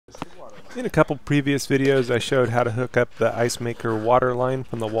In a couple previous videos I showed how to hook up the Icemaker water line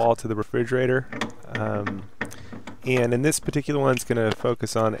from the wall to the refrigerator. And in this particular one it's going to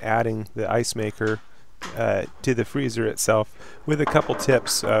focus on adding the Icemaker to the freezer itself with a couple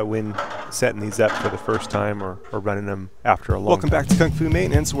tips when setting these up for the first time or running them after a long Welcome time. back to Kung Fu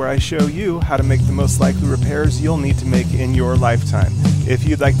Maintenance, where I show you how to make the most likely repairs you'll need to make in your lifetime. If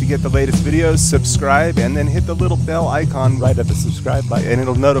you'd like to get the latest videos, subscribe and then hit the little bell icon right at the subscribe button, and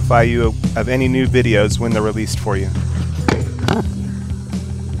it'll notify you of any new videos when they're released for you.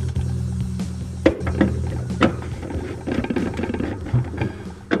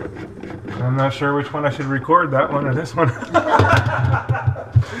 I'm not sure which one I should record, that one or this one.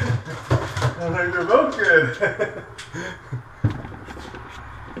 I think they're both good.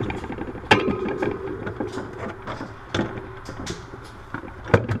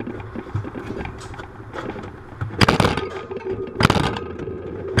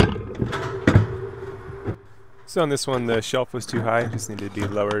 So on this one the shelf was too high, just needed to be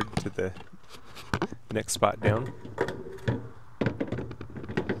lowered to the next spot down.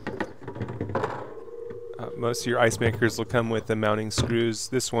 Most of your Icemakers will come with the mounting screws.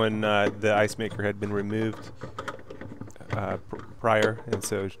 This one, the Icemaker had been removed prior, and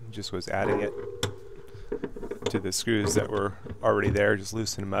so just was adding it to the screws that were already there. Just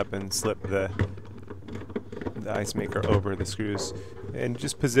loosen them up and slip the Icemaker over the screws, and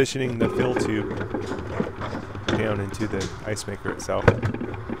just positioning the fill tube down into the Icemaker itself.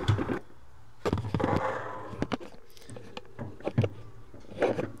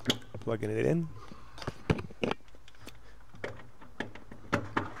 Plugging it in.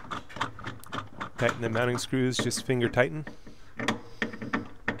 Tighten the mounting screws, just finger tighten.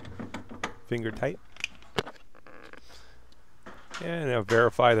 Finger tight. And now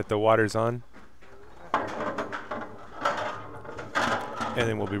verify that the water's on. And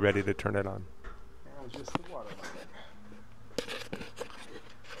then we'll be ready to turn it on. Just the water line.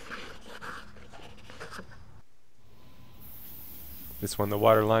 This one, the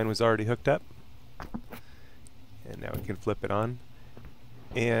water line was already hooked up. And now we can flip it on.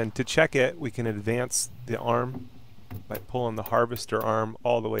 And to check it, we can advance the arm by pulling the harvester arm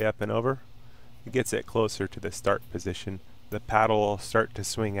all the way up and over. It gets it closer to the start position. The paddle will start to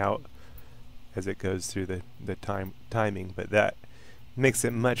swing out as it goes through the timing, but that makes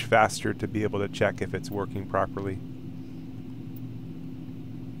it much faster to be able to check if it's working properly.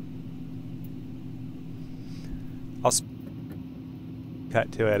 I'll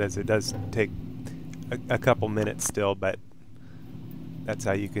cut to it, as it does take a couple minutes still, but that's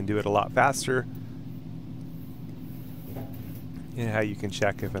how you can do it a lot faster, and how you can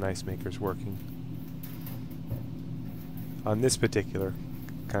check if an Icemaker's working. On this particular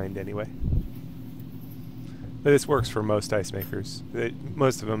kind anyway. But this works for most Icemakers.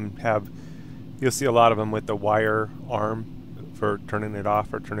 Most of them have, you'll see a lot of them with the wire arm for turning it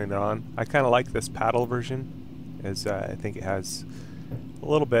off or turning it on. I kind of like this paddle version, as I think it has a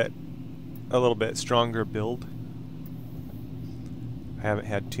little bit stronger build. I haven't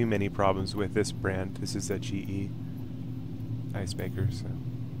had too many problems with this brand. This is a GE Icemaker. So.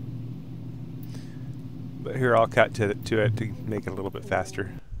 But here I'll cut to it to make it a little bit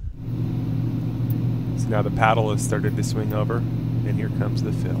faster. So now the paddle has started to swing over, and here comes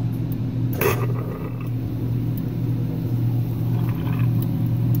the fill.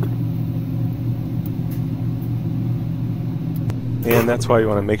 And that's why you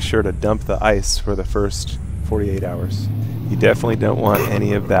want to make sure to dump the ice for the first 48 hours. You definitely don't want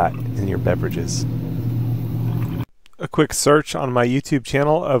any of that in your beverages. A quick search on my YouTube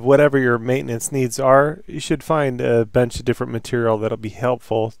channel of whatever your maintenance needs are. You should find a bunch of different material that'll be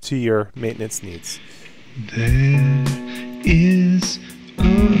helpful to your maintenance needs. There is a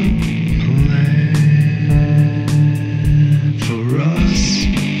plan for us,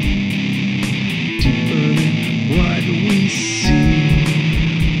 deeper than what we see.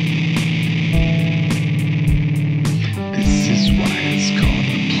 This is why it's called a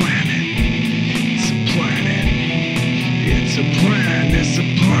planet. It's a planet. It's a plan. It's a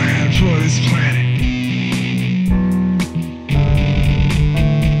plan for this planet.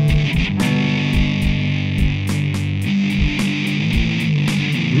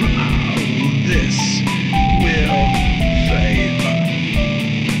 This will favor.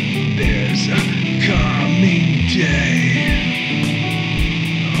 There's a coming day.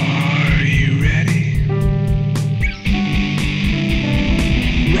 Are you ready?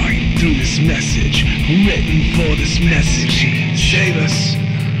 Right through this message, written for this message, save us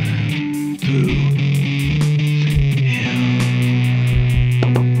through him.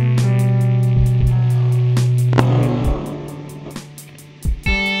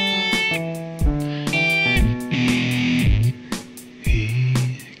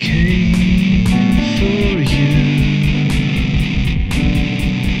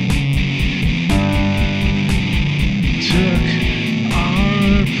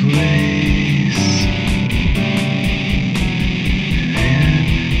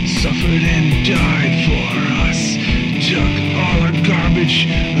 suffered and died for us, took all our garbage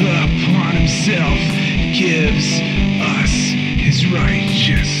upon himself, gives us his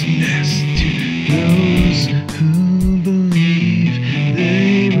righteousness.